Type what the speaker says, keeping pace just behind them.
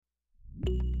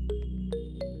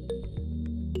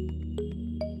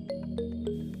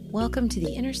Welcome to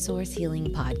the Inner Source Healing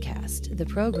Podcast, the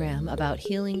program about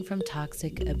healing from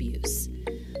toxic abuse.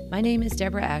 My name is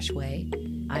Deborah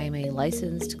Ashway. I am a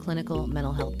licensed clinical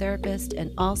mental health therapist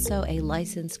and also a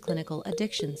licensed clinical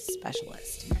addictions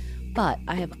specialist. But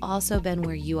I have also been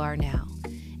where you are now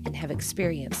and have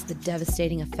experienced the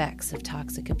devastating effects of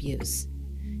toxic abuse.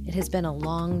 It has been a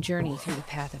long journey through the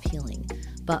path of healing,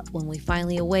 but when we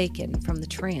finally awaken from the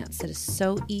trance that is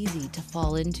so easy to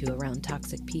fall into around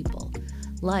toxic people,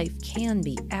 life can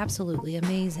be absolutely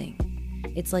amazing.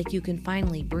 It's like you can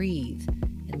finally breathe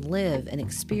and live and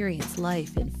experience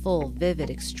life in full,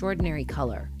 vivid, extraordinary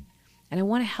color. And I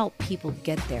want to help people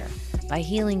get there by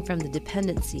healing from the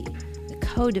dependency, the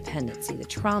codependency, the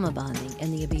trauma bonding,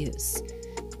 and the abuse.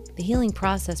 The healing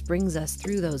process brings us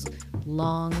through those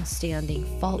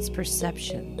long-standing false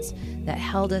perceptions that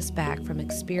held us back from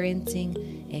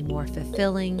experiencing a more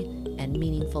fulfilling and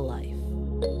meaningful life.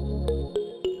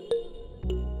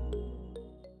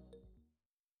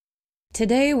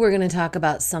 Today, we're going to talk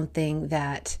about something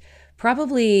that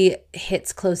probably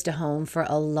hits close to home for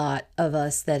a lot of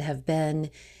us that have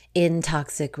been in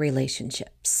toxic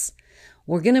relationships.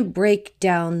 We're going to break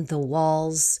down the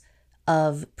walls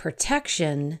of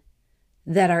protection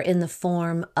that are in the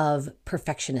form of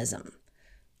perfectionism.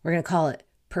 We're going to call it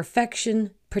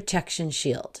perfection protection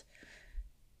shield.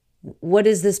 What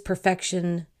is this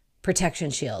perfection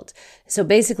protection shield? So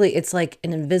basically, it's like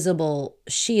an invisible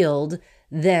shield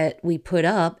that we put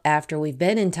up after we've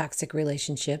been in toxic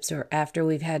relationships or after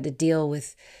we've had to deal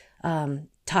with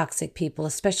toxic people,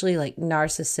 especially like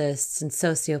narcissists and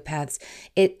sociopaths.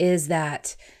 It is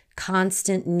that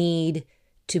constant need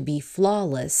to be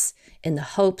flawless in the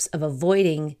hopes of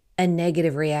avoiding a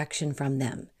negative reaction from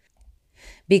them.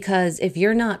 Because if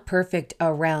you're not perfect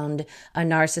around a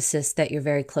narcissist that you're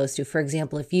very close to, for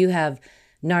example, if you have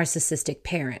narcissistic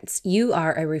parents, you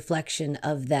are a reflection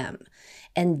of them,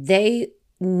 and they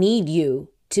need you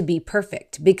to be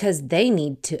perfect because they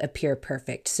need to appear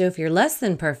perfect. So if you're less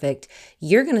than perfect,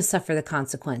 you're going to suffer the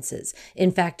consequences.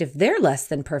 In fact, if they're less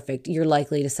than perfect, you're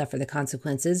likely to suffer the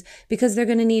consequences because they're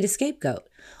going to need a scapegoat.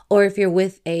 Or if you're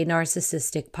with a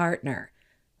narcissistic partner,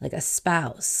 like a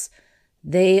spouse,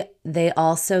 they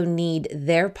also need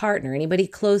their partner, anybody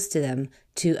close to them,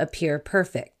 to appear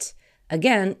perfect.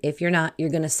 Again, if you're not, you're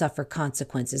going to suffer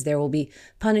consequences. There will be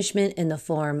punishment in the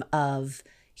form of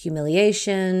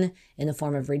humiliation, in the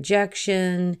form of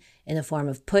rejection, in the form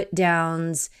of put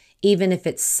downs, even if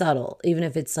it's subtle, even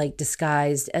if it's like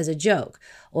disguised as a joke,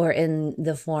 or in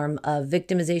the form of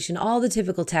victimization, all the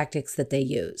typical tactics that they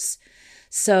use.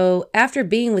 So after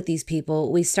being with these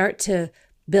people, we start to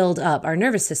build up, our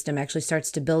nervous system actually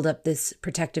starts to build up this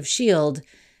protective shield,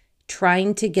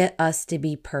 trying to get us to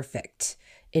be perfect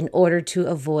in order to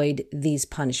avoid these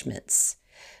punishments.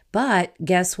 But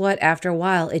guess what? After a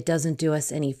while, it doesn't do us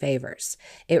any favors.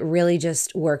 It really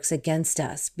just works against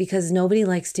us because nobody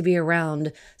likes to be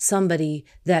around somebody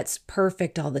that's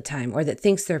perfect all the time or that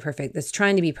thinks they're perfect, that's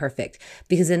trying to be perfect,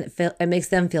 because then it makes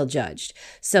them feel judged.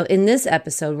 So in this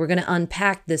episode, we're going to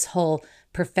unpack this whole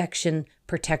perfection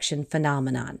protection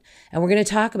phenomenon. And we're going to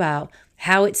talk about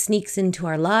how it sneaks into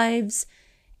our lives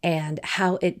and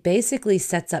how it basically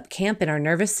sets up camp in our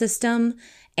nervous system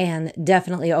and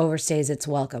definitely overstays its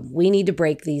welcome. We need to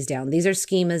break these down. These are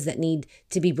schemas that need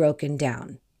to be broken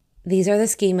down. These are the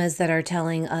schemas that are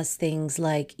telling us things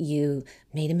like you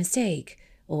made a mistake,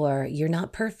 or you're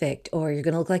not perfect, or you're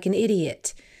going to look like an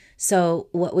idiot. So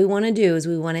what we want to do is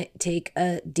we want to take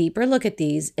a deeper look at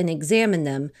these and examine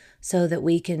them so that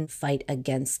we can fight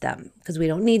against them because we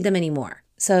don't need them anymore.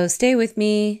 So stay with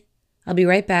me. I'll be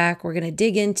right back. We're going to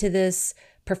dig into this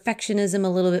perfectionism a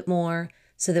little bit more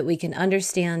so that we can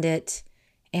understand it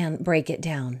and break it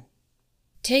down.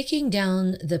 Taking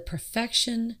down the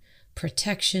perfection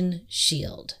protection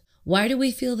shield. Why do we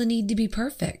feel the need to be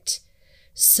perfect?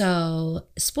 So,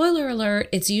 spoiler alert,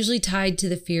 it's usually tied to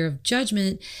the fear of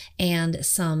judgment and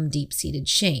some deep-seated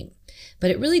shame.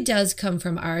 But it really does come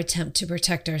from our attempt to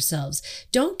protect ourselves.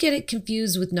 Don't get it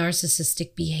confused with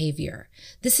narcissistic behavior.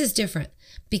 This is different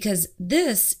because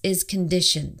this is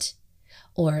conditioned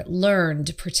or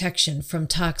learned protection from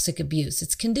toxic abuse.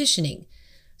 It's conditioning.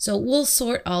 So we'll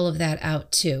sort all of that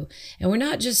out too. And we're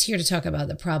not just here to talk about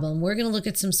the problem. We're going to look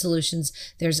at some solutions.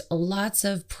 There's lots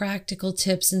of practical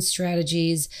tips and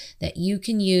strategies that you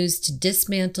can use to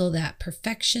dismantle that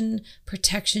perfection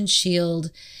protection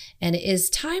shield. And it is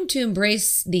time to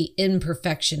embrace the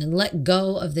imperfection and let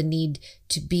go of the need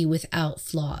to be without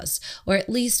flaws, or at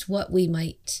least what we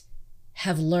might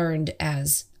have learned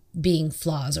as being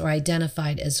flaws or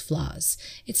identified as flaws.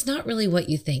 It's not really what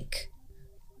you think.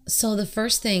 So the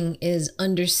first thing is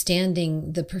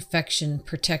understanding the perfection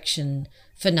protection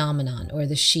phenomenon, or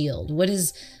the shield. What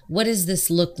does this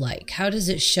look like? How does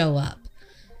it show up?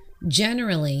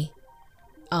 Generally,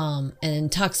 and in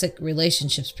toxic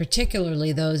relationships,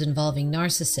 particularly those involving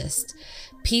narcissists,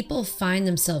 people find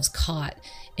themselves caught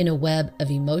in a web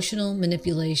of emotional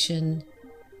manipulation,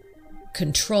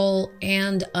 control,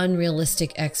 and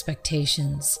unrealistic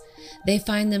expectations. They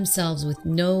find themselves with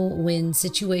no-win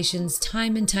situations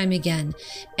time and time again,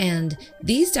 and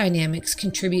these dynamics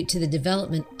contribute to the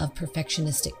development of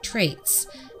perfectionistic traits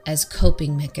as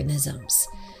coping mechanisms.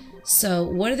 So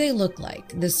what do they look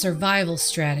like? The survival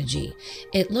strategy.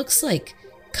 It looks like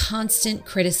constant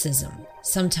criticism.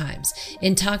 Sometimes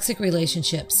in toxic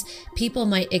relationships, people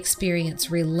might experience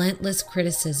relentless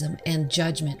criticism and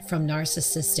judgment from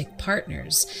narcissistic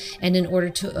partners. And in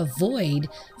order to avoid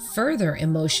further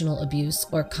emotional abuse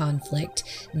or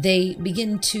conflict, they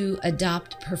begin to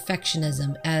adopt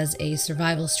perfectionism as a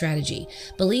survival strategy,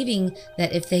 believing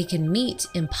that if they can meet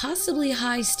impossibly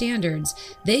high standards,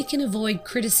 they can avoid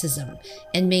criticism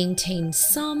and maintain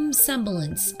some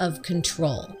semblance of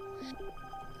control.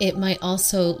 It might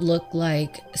also look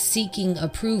like seeking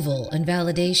approval and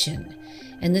validation,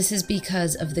 and this is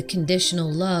because of the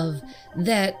conditional love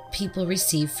that people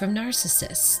receive from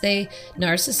narcissists.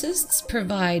 Narcissists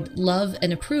provide love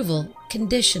and approval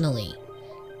conditionally,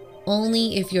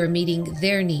 only if you're meeting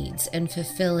their needs and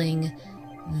fulfilling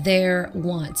their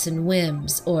wants and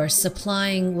whims, or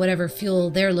supplying whatever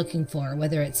fuel they're looking for,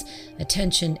 whether it's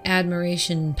attention,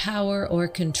 admiration, power, or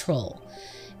control.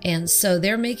 And so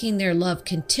they're making their love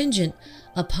contingent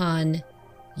upon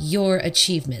your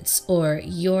achievements, or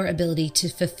your ability to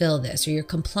fulfill this, or your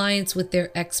compliance with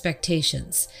their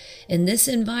expectations. In this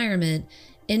environment,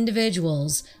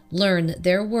 individuals learn that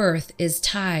their worth is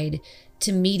tied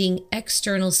to meeting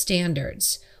external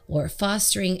standards, or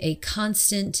fostering a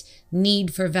constant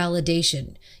need for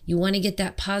validation. You want to get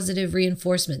that positive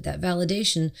reinforcement, that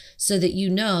validation, so that you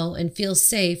know and feel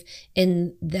safe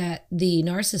in that the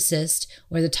narcissist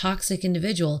or the toxic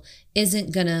individual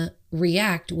isn't going to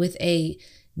react with a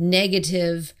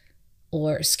negative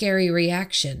or scary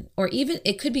reaction. Or even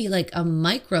it could be like a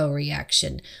micro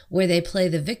reaction where they play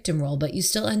the victim role, but you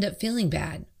still end up feeling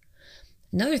bad.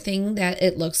 Another thing that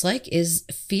it looks like is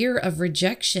fear of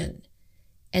rejection.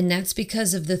 And that's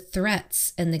because of the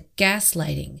threats and the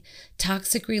gaslighting.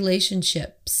 Toxic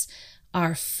relationships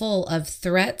are full of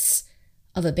threats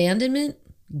of abandonment,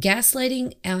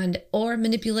 gaslighting, and or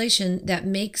manipulation that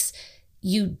makes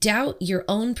you doubt your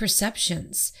own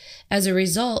perceptions. As a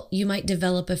result, you might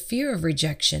develop a fear of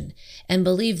rejection and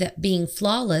believe that being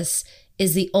flawless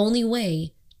is the only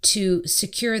way to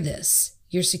secure this.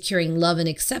 You're securing love and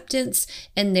acceptance,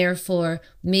 and therefore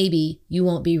maybe you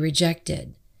won't be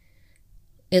rejected.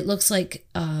 It looks like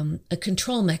a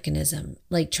control mechanism,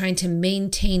 like trying to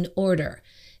maintain order.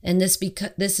 And this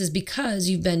is because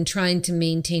you've been trying to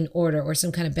maintain order or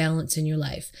some kind of balance in your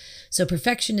life. So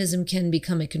perfectionism can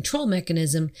become a control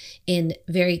mechanism in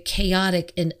very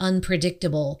chaotic and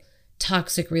unpredictable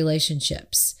toxic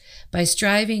relationships. By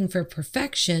striving for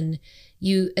perfection,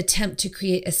 you attempt to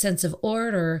create a sense of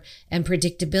order and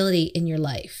predictability in your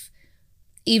life,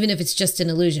 even if it's just an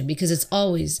illusion, because it's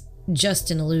always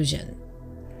just an illusion.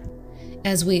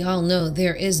 As we all know,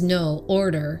 there is no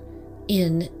order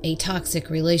in a toxic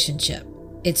relationship.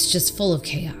 It's just full of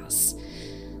chaos.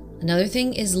 Another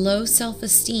thing is low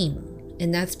self-esteem,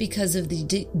 and that's because of the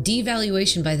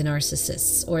devaluation by the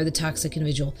narcissists or the toxic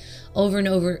individual. Over and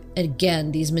over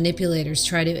again, these manipulators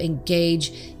try to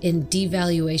engage in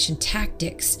devaluation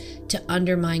tactics to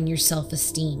undermine your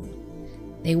self-esteem.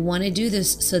 They want to do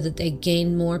this so that they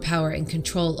gain more power and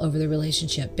control over the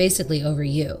relationship, basically over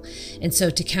you. And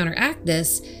so to counteract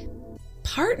this,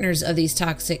 partners of these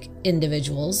toxic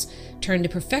individuals turn to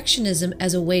perfectionism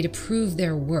as a way to prove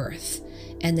their worth,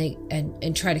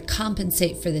 and try to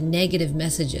compensate for the negative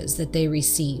messages that they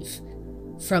receive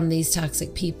from these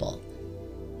toxic people.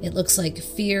 It looks like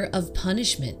fear of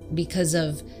punishment because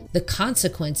of the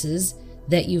consequences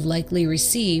that you've likely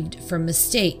received from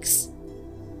mistakes.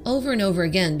 Over and over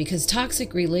again, because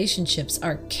toxic relationships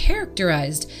are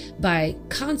characterized by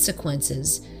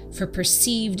consequences for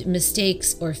perceived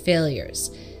mistakes or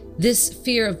failures. This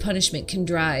fear of punishment can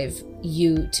drive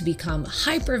you to become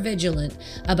hypervigilant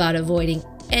about avoiding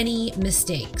any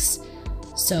mistakes,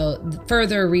 so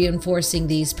further reinforcing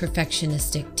these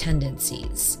perfectionistic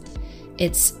tendencies.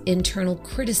 It's internal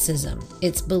criticism.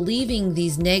 It's believing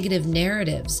these negative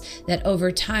narratives that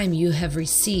over time you have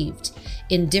received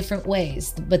in different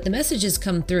ways, but the messages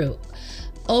come through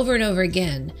over and over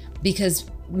again because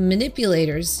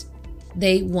manipulators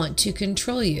They want to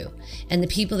control you. And the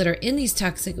people that are in these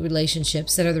toxic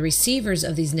relationships that are the receivers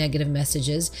of these negative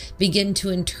messages begin to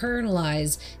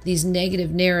internalize these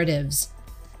negative narratives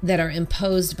that are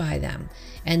imposed by them.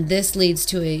 And this leads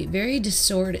to a very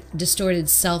distorted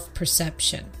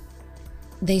self-perception.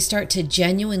 They start to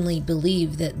genuinely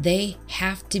believe that they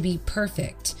have to be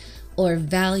perfect or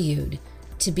valued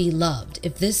to be loved.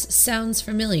 If this sounds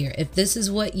familiar, if this is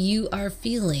what you are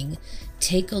feeling,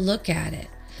 take a look at it.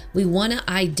 We want to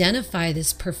identify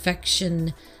this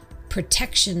perfection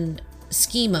protection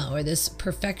schema or this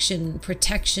perfection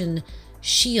protection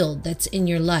shield that's in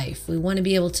your life. We want to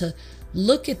be able to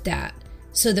look at that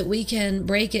so that we can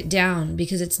break it down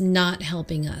because it's not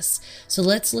helping us. So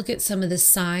let's look at some of the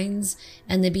signs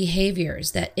and the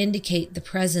behaviors that indicate the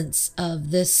presence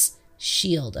of this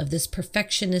shield, of this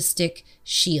perfectionistic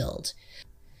shield.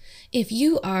 If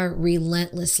you are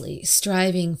relentlessly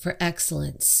striving for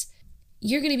excellence,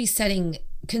 you're going to be setting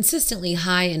consistently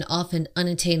high and often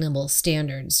unattainable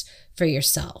standards for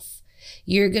yourself.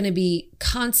 You're going to be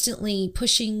constantly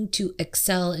pushing to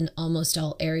excel in almost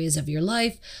all areas of your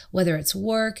life, whether it's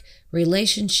work,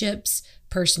 relationships,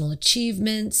 personal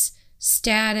achievements,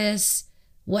 status,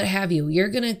 what have you. You're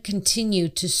going to continue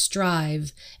to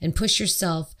strive and push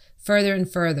yourself further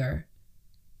and further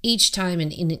each time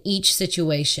and in each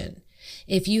situation.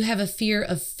 If you have a fear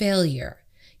of failure,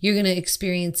 you're going to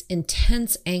experience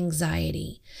intense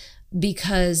anxiety,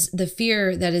 because the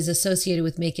fear that is associated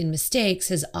with making mistakes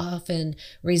has often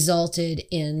resulted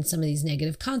in some of these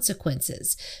negative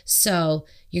consequences. So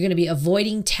you're going to be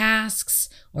avoiding tasks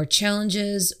or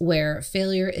challenges where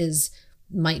failure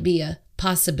might be a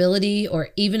possibility or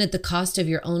even at the cost of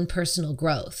your own personal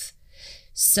growth.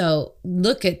 So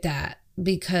look at that,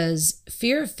 because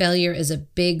fear of failure is a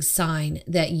big sign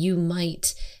that you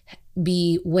might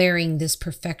be wearing this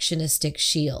perfectionistic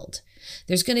shield.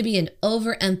 There's going to be an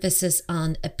overemphasis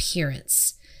on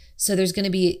appearance. So there's going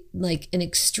to be like an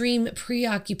extreme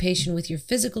preoccupation with your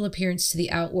physical appearance to the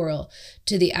outworld,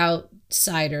 to the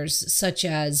outsiders, such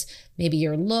as maybe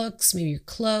your looks, maybe your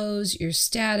clothes, your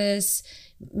status.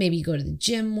 Maybe you go to the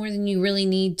gym more than you really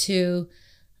need to.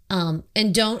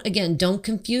 And don't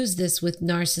confuse this with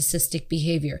narcissistic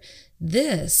behavior.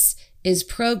 This is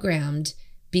programmed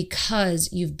because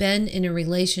you've been in a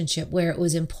relationship where it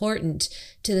was important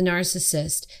to the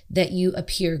narcissist that you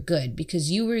appear good,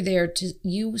 because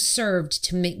you served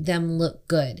to make them look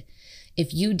good.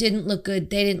 If you didn't look good,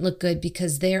 they didn't look good,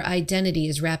 because their identity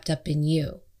is wrapped up in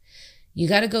you. You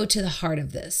got to go to the heart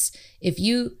of this. If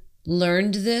you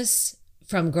learned this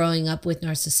from growing up with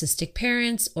narcissistic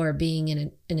parents or being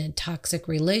in a toxic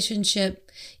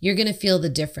relationship, you're going to feel the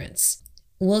difference.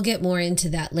 We'll get more into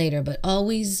that later, but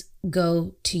always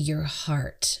go to your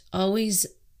heart. Always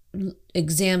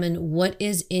examine what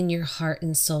is in your heart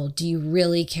and soul. Do you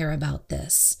really care about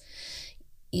this?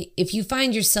 If you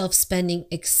find yourself spending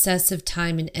excessive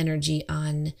time and energy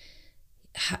on,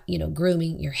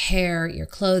 grooming your hair, your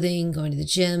clothing, going to the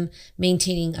gym,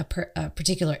 maintaining a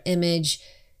particular image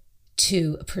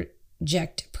to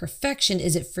project perfection,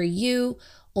 is it for you,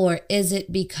 or is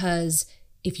it because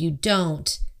if you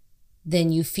don't,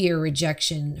 then you fear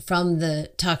rejection from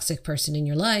the toxic person in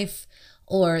your life,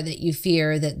 or that you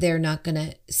fear that they're not going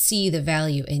to see the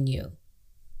value in you?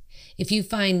 If you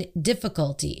find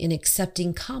difficulty in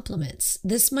accepting compliments,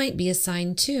 this might be a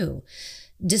sign too.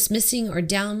 Dismissing or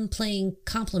downplaying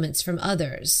compliments from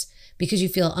others because you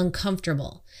feel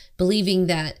uncomfortable, believing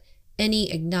that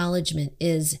any acknowledgement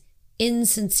is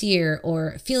insincere,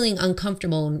 or feeling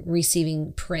uncomfortable in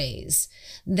receiving praise.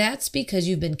 That's because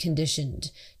you've been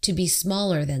conditioned to be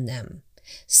smaller than them.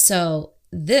 So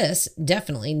this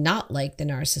definitely not like the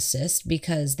narcissist,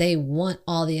 because they want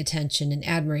all the attention and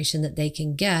admiration that they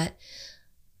can get.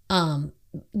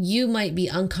 You might be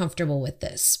uncomfortable with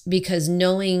this, because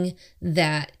knowing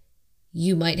that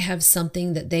you might have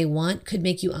something that they want could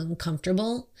make you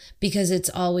uncomfortable, because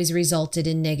it's always resulted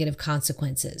in negative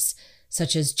consequences,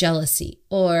 such as jealousy,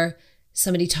 or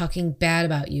somebody talking bad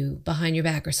about you behind your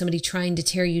back, or somebody trying to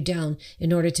tear you down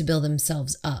in order to build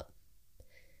themselves up.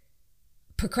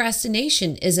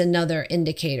 Procrastination is another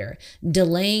indicator.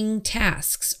 Delaying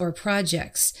tasks or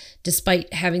projects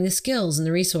despite having the skills and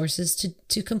the resources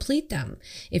to complete them.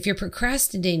 If you're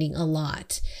procrastinating a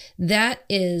lot, that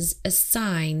is a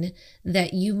sign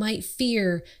that you might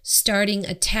fear starting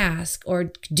a task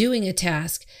or doing a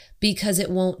task because it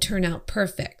won't turn out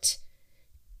perfect.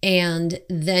 And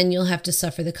then you'll have to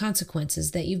suffer the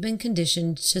consequences that you've been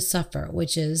conditioned to suffer,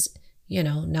 which is,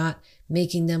 not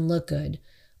making them look good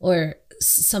or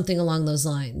something along those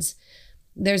lines.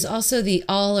 There's also the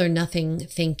all or nothing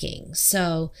thinking.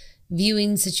 So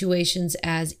viewing situations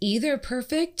as either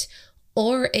perfect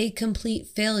or a complete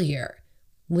failure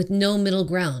with no middle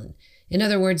ground. In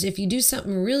other words, if you do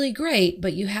something really great,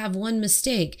 but you have one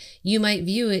mistake, you might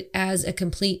view it as a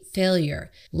complete failure,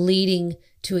 leading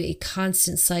to a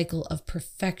constant cycle of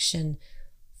perfection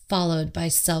followed by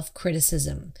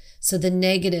self-criticism. So the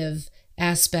negative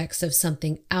aspects of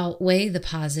something outweigh the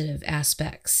positive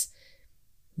aspects.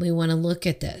 We want to look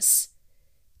at this.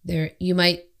 You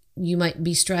might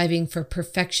be striving for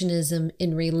perfectionism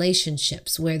in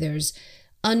relationships where there's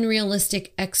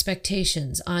unrealistic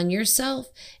expectations on yourself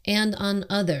and on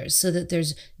others so that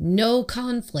there's no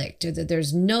conflict or that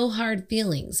there's no hard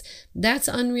feelings. That's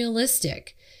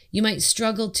unrealistic. You might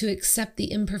struggle to accept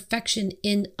the imperfection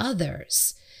in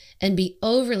others and be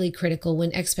overly critical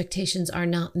when expectations are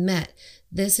not met.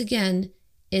 This again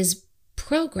is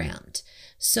programmed.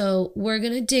 So we're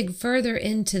going to dig further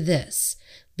into this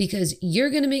because you're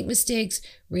going to make mistakes.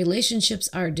 Relationships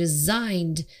are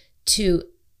designed to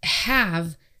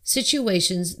have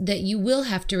situations that you will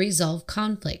have to resolve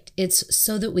conflict. It's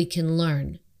so that we can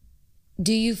learn.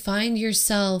 Do you find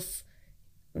yourself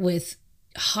with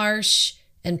harsh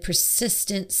and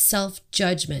persistent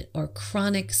self-judgment or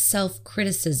chronic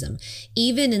self-criticism,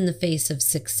 even in the face of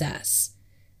success?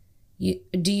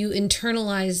 Do you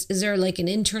internalize, is there like an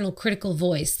internal critical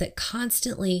voice that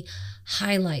constantly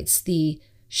highlights the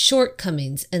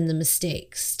shortcomings and the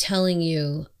mistakes, telling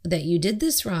you that you did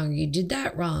this wrong, you did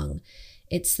that wrong?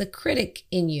 It's the critic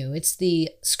in you. It's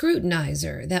the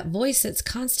scrutinizer, that voice that's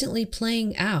constantly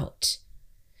playing out.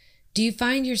 Do you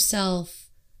find yourself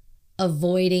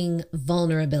avoiding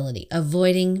vulnerability,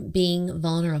 avoiding being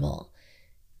vulnerable?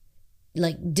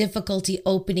 Like difficulty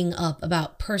opening up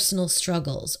about personal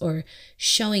struggles or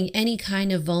showing any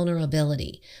kind of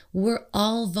vulnerability. We're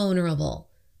all vulnerable.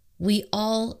 We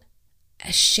all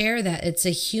share that. It's a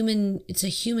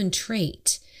human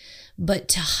trait. But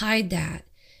to hide that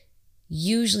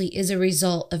usually is a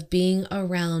result of being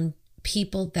around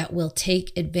people that will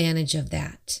take advantage of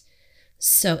that.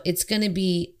 So it's going to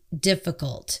be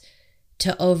difficult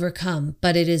to overcome,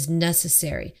 but it is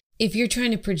necessary. If you're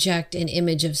trying to project an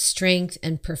image of strength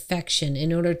and perfection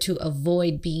in order to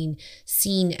avoid being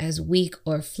seen as weak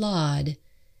or flawed,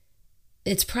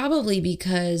 it's probably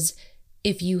because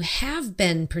if you have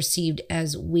been perceived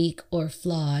as weak or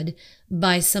flawed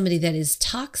by somebody that is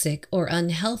toxic or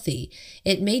unhealthy,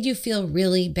 it made you feel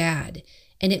really bad.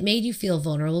 And it made you feel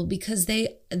vulnerable because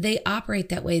they operate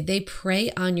that way. They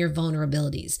prey on your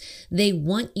vulnerabilities. They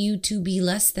want you to be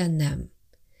less than them.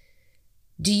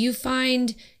 Do you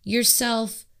find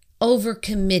yourself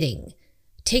overcommitting,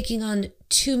 taking on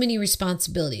too many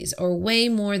responsibilities or way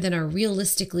more than are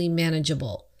realistically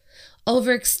manageable?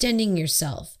 Overextending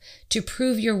yourself to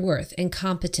prove your worth and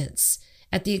competence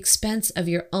at the expense of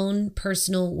your own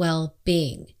personal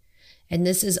well-being. And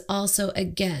this is also,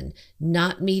 again,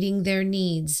 not meeting their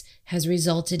needs has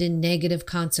resulted in negative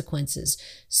consequences.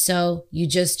 So you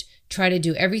just try to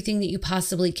do everything that you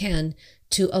possibly can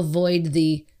to avoid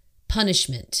the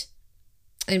punishment.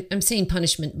 I'm saying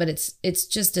punishment, but it's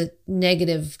just a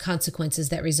negative consequences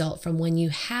that result from when you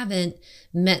haven't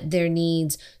met their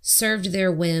needs, served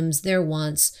their whims, their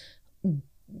wants,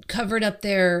 covered up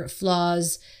their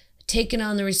flaws, taken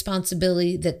on the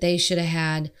responsibility that they should have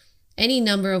had, any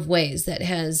number of ways that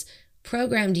has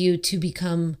programmed you to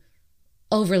become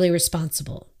overly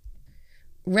responsible.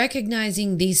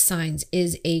 Recognizing these signs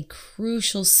is a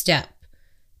crucial step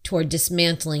toward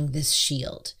dismantling this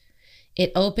shield.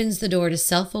 It opens the door to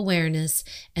self-awareness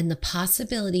and the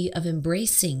possibility of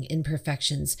embracing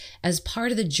imperfections as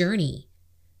part of the journey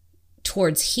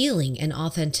towards healing and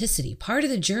authenticity, part of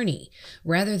the journey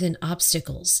rather than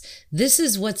obstacles. This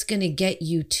is what's going to get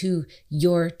you to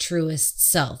your truest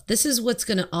self. This is what's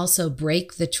going to also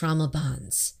break the trauma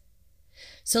bonds.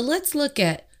 So let's look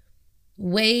at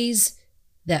ways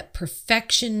that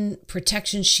protection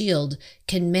shield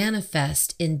can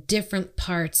manifest in different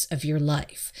parts of your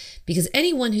life. Because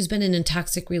anyone who's been in a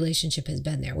toxic relationship has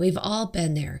been there. We've all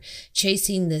been there,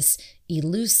 chasing this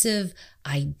elusive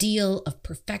ideal of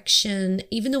perfection,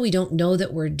 even though we don't know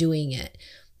that we're doing it,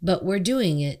 but we're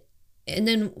doing it. And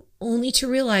then only to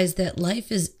realize that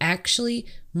life is actually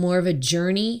more of a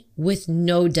journey with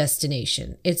no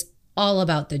destination. It's all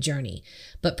about the journey.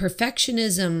 But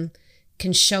perfectionism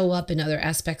can show up in other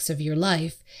aspects of your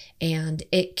life, and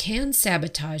it can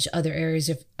sabotage other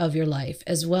areas of your life,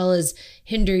 as well as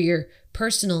hinder your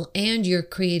personal and your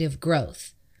creative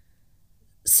growth.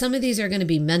 Some of these are going to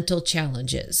be mental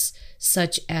challenges,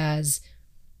 such as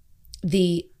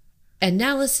the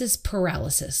analysis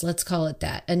paralysis. Let's call it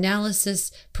that.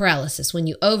 Analysis paralysis, when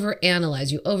you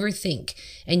overanalyze, you overthink,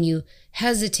 and you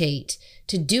hesitate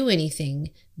to do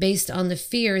anything based on the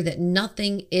fear that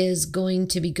nothing is going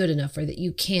to be good enough, or that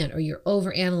you can't, or you're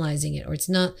overanalyzing it, or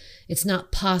it's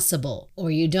not possible, or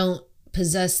you don't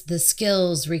possess the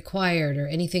skills required, or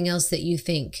anything else that you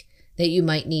think that you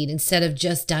might need, instead of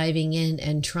just diving in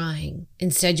and trying.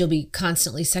 Instead, you'll be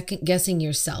constantly second guessing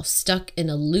yourself, stuck in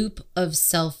a loop of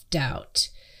self-doubt,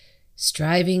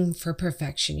 striving for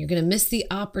perfection. You're going to miss the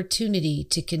opportunity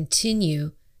to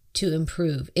continue to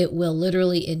improve. It will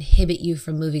literally inhibit you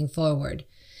from moving forward.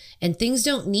 And things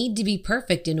don't need to be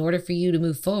perfect in order for you to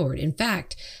move forward. In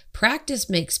fact, practice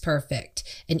makes perfect.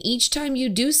 And each time you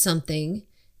do something,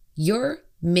 you're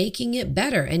making it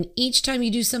better. And each time you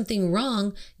do something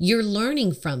wrong, you're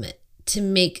learning from it to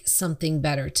make something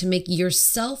better, to make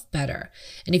yourself better.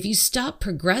 And if you stop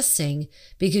progressing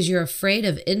because you're afraid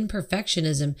of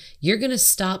imperfectionism, you're going to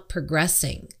stop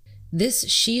progressing.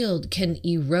 This shield can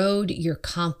erode your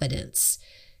confidence.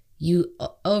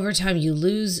 Over time, you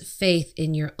lose faith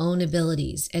in your own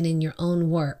abilities and in your own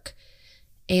work.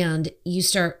 And you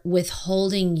start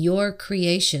withholding your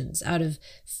creations out of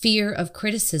fear of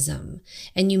criticism.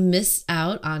 And you miss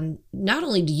out on, not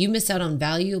only do you miss out on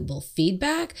valuable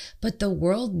feedback, but the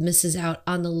world misses out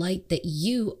on the light that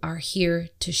you are here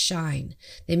to shine.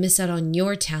 They miss out on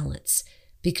your talents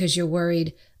because you're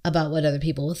worried about what other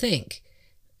people will think.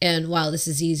 And while this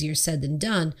is easier said than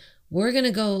done, we're going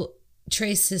to go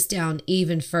trace this down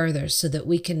even further so that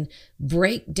we can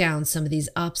break down some of these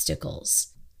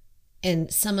obstacles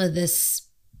and some of this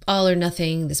all or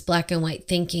nothing, this black and white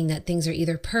thinking that things are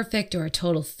either perfect or a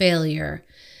total failure,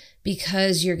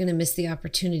 because you're going to miss the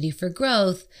opportunity for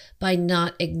growth by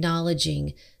not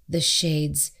acknowledging the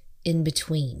shades in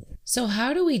between. So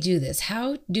how do we do this?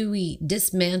 How do we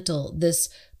dismantle this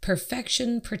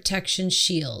perfection protection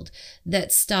shield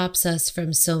that stops us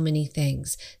from so many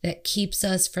things, that keeps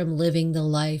us from living the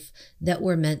life that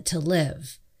we're meant to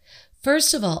live?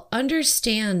 First of all,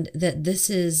 understand that this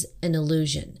is an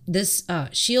illusion. This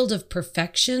shield of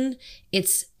perfection,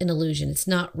 it's an illusion. It's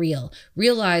not real.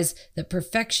 Realize that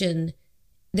perfection,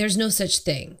 there's no such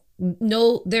thing.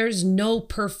 No, there's no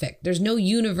perfect. There's no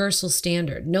universal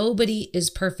standard. Nobody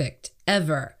is perfect,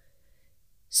 ever.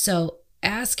 So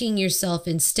asking yourself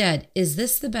instead, is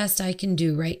this the best I can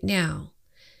do right now?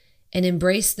 And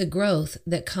embrace the growth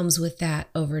that comes with that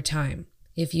over time.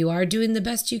 If you are doing the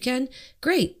best you can,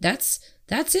 great. That's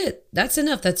it. That's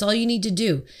enough. That's all you need to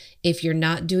do. If you're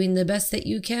not doing the best that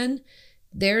you can,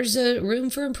 there's a room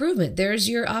for improvement. There's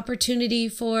your opportunity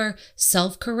for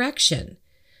self-correction.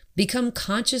 Become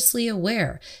consciously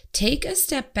aware. Take a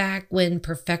step back when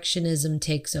perfectionism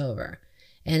takes over,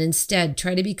 and instead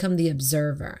try to become the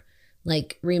observer.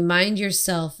 Like, remind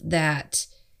yourself that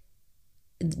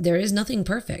there is nothing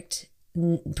perfect.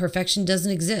 Perfection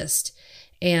doesn't exist.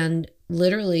 And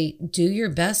literally do your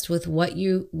best with what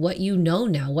you know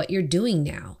now, what you're doing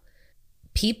now.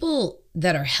 People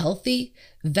that are healthy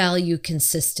value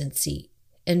consistency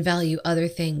and value other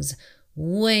things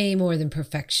way more than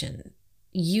perfection.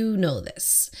 You know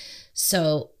this.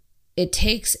 So it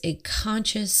takes a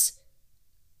conscious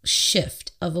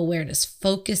shift of awareness,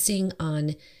 focusing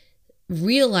on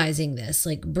realizing this,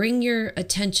 like bring your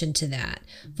attention to that.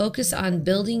 Focus on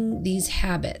building these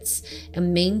habits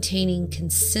and maintaining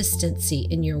consistency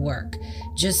in your work.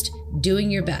 Just doing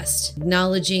your best,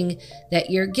 acknowledging that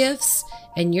your gifts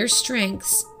and your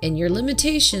strengths and your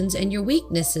limitations and your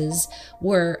weaknesses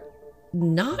were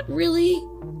not really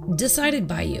decided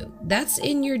by you. That's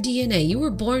in your DNA. You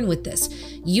were born with this.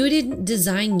 You didn't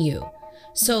design you.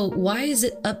 So why is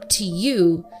it up to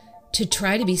you to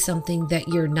try to be something that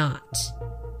you're not?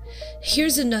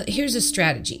 Here's a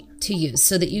strategy to use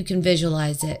so that you can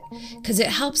visualize it, because it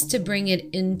helps to bring it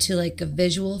into like a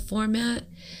visual format.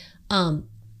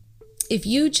 If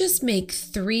you just make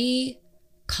 3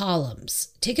 columns,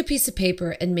 take a piece of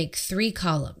paper and make 3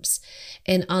 columns,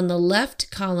 and on the left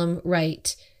column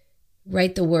write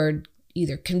the word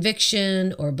either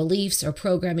conviction or beliefs or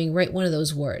programming. Write one of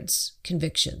those words,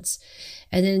 convictions.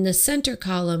 And then in the center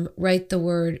column, write the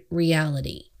word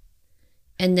reality.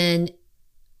 And then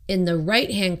in the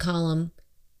right-hand column,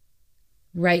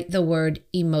 write the word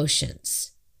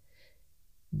emotions.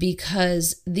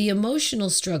 Because the emotional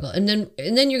struggle, and then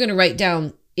you're going to write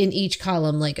down in each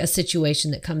column like a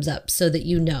situation that comes up so that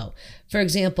you know. For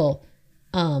example,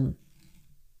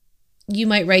 you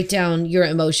might write down your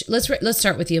emotion. Let's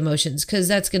start with the emotions, because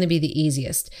that's going to be the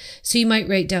easiest. So you might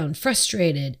write down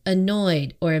frustrated,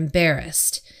 annoyed, or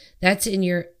embarrassed. That's in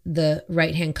the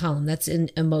right-hand column. That's in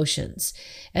emotions.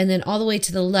 And then all the way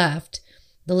to the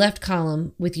left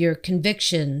column with your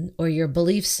conviction or your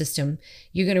belief system,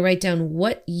 you're going to write down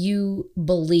what you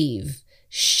believe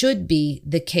should be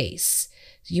the case.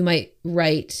 You might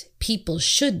write, people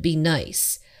should be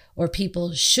nice, or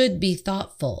people should be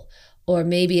thoughtful, or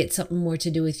maybe it's something more to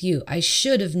do with you. I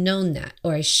should have known that,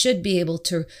 or I should be able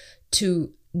to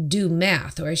do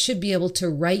math, or I should be able to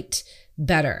write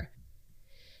better.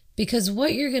 Because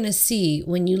what you're going to see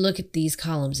when you look at these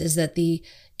columns is that the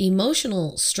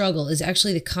emotional struggle is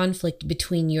actually the conflict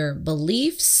between your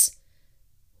beliefs,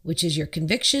 which is your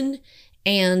conviction,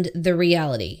 and the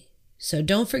reality. So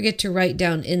don't forget to write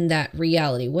down in that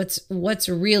reality what's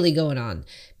really going on.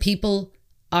 People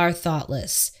are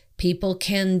thoughtless. People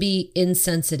can be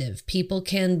insensitive. People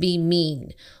can be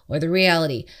mean. Or the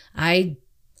reality, I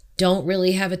don't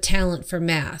really have a talent for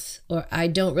math, or I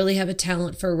don't really have a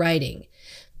talent for writing.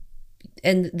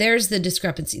 And there's the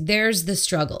discrepancy. There's the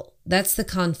struggle. That's the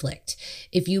conflict.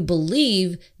 If you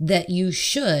believe that you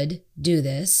should do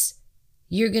this,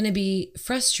 you're going to be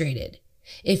frustrated.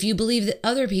 If you believe that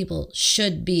other people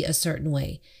should be a certain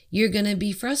way, you're going to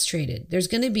be frustrated. There's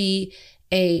going to be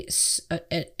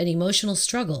an emotional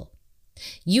struggle.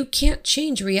 You can't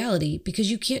change reality because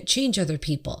you can't change other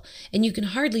people, and you can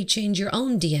hardly change your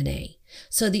own DNA.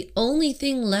 So the only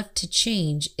thing left to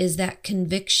change is that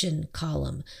conviction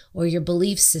column, or your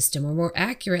belief system, or more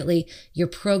accurately, your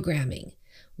programming.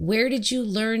 Where did you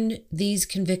learn these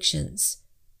convictions?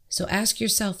 So ask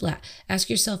yourself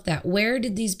that. Where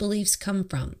did these beliefs come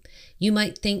from? You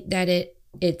might think that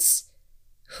it's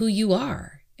who you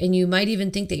are, and you might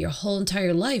even think that your whole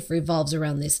entire life revolves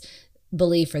around this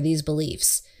belief or these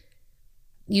beliefs.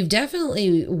 You've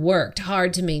definitely worked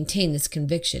hard to maintain this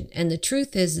conviction, and the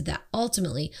truth is that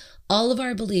ultimately all of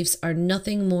our beliefs are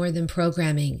nothing more than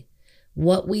programming.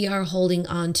 What we are holding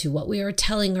on to, what we are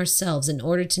telling ourselves in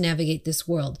order to navigate this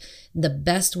world the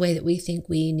best way that we think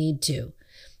we need to.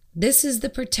 This is the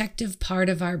protective part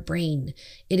of our brain.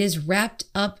 It is wrapped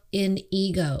up in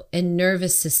ego and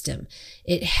nervous system.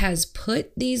 It has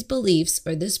put these beliefs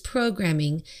or this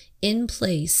programming in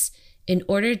place in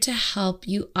order to help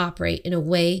you operate in a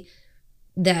way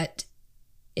that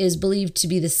is believed to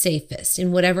be the safest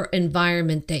in whatever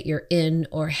environment that you're in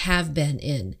or have been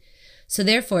in. So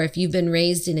therefore, if you've been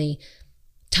raised in a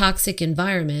toxic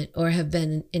environment or have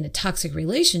been in a toxic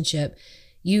relationship,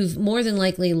 you've more than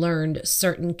likely learned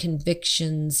certain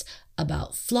convictions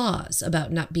about flaws,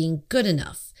 about not being good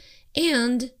enough,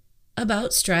 and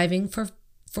about striving for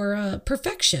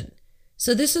perfection.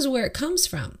 So this is where it comes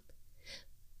from.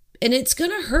 And it's going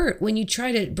to hurt when you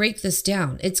try to break this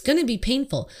down. It's going to be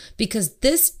painful because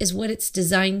this is what it's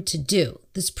designed to do,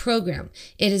 this program.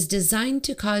 It is designed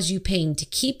to cause you pain, to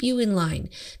keep you in line,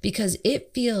 because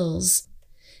it feels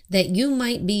that you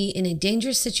might be in a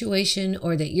dangerous situation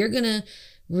or that you're going to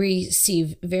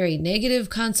receive very negative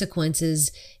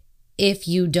consequences if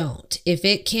you don't, if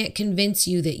it can't convince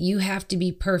you that you have to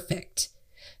be perfect.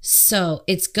 So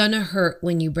it's going to hurt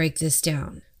when you break this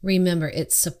down. Remember,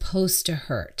 it's supposed to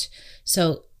hurt.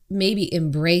 So maybe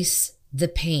embrace the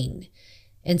pain.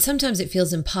 And sometimes it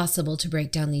feels impossible to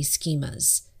break down these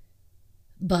schemas.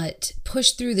 But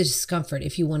push through the discomfort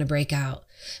if you want to break out.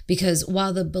 Because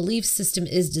while the belief system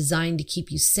is designed to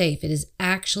keep you safe, it is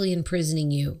actually imprisoning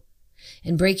you.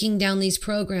 And breaking down these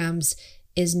programs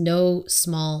is no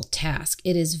small task.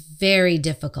 It is very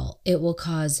difficult. It will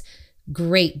cause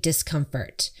great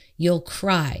discomfort. You'll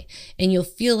cry and you'll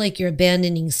feel like you're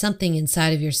abandoning something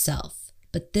inside of yourself.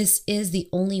 But this is the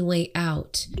only way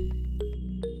out.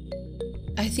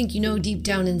 I think you know deep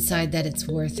down inside that it's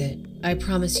worth it. I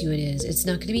promise you it is. It's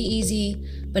not going to be easy,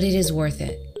 but it is worth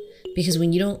it. Because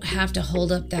when you don't have to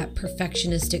hold up that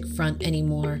perfectionistic front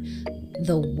anymore,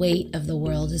 the weight of the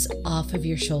world is off of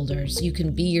your shoulders. You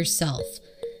can be yourself.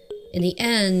 In the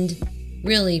end,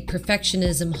 really,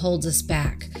 perfectionism holds us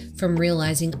back from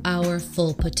realizing our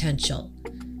full potential.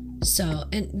 So,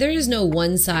 and there is no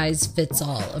one size fits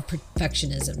all of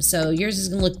perfectionism. So yours is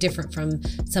going to look different from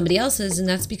somebody else's, and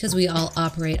that's because we all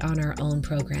operate on our own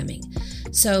programming.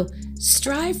 So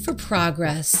strive for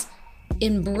progress,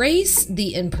 embrace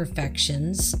the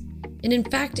imperfections, and in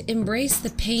fact, embrace the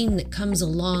pain that comes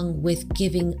along with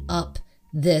giving up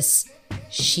this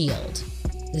shield.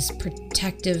 This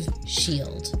protective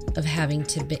shield of having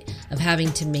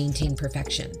to maintain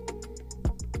perfection.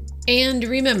 And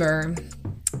remember,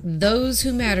 those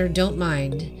who matter don't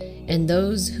mind, and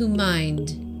those who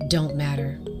mind don't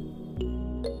matter.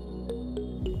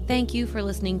 Thank you for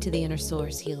listening to the Inner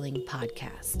Source Healing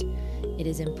Podcast. It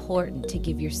is important to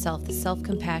give yourself the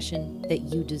self-compassion that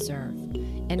you deserve,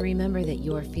 and remember that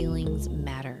your feelings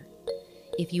matter.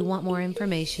 If you want more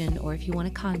information or if you want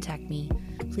to contact me,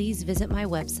 please visit my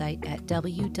website at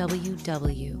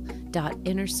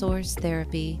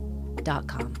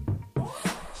www.innersourcetherapy.com.